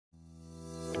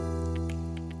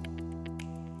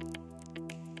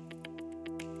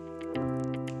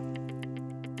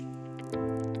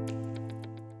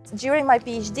During my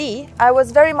PhD, I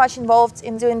was very much involved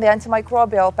in doing the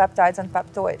antimicrobial peptides and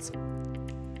peptoids,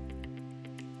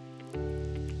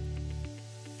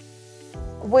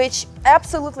 which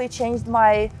absolutely changed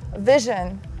my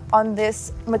vision on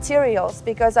these materials,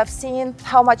 because I've seen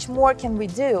how much more can we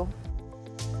do.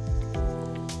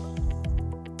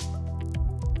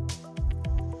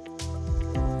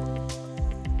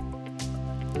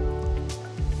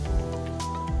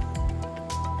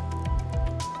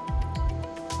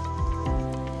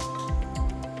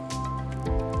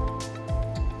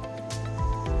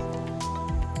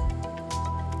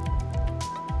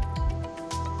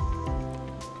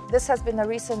 This has been a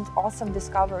recent awesome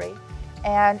discovery,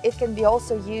 and it can be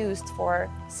also used for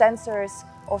sensors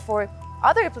or for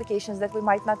other applications that we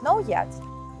might not know yet.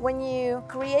 When you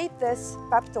create this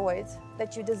peptoid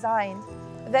that you designed,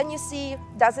 then you see,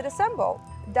 does it assemble?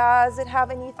 Does it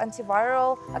have any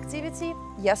antiviral activity?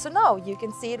 Yes or no? You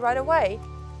can see it right away.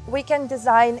 We can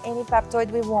design any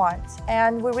peptoid we want,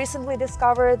 and we recently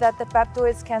discovered that the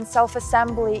peptoids can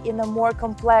self-assemble in a more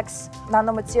complex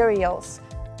nanomaterials.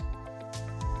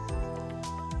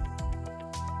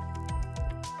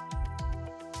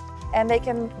 And they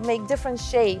can make different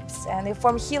shapes, and they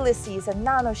form helices and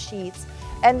nanosheets.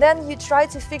 And then you try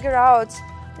to figure out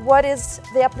what is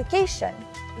the application.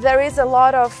 There is a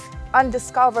lot of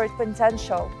undiscovered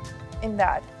potential in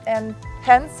that, and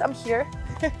hence I'm here.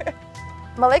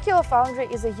 Molecular Foundry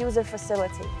is a user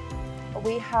facility.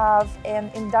 We have an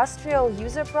industrial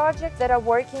user project that are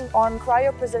working on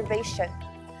cryopreservation.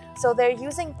 So they're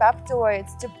using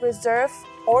peptoids to preserve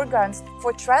organs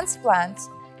for transplant,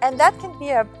 and that can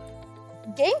be a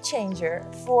game changer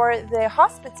for the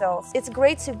hospitals. It's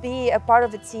great to be a part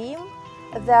of a team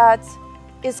that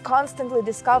is constantly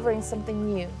discovering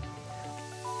something new.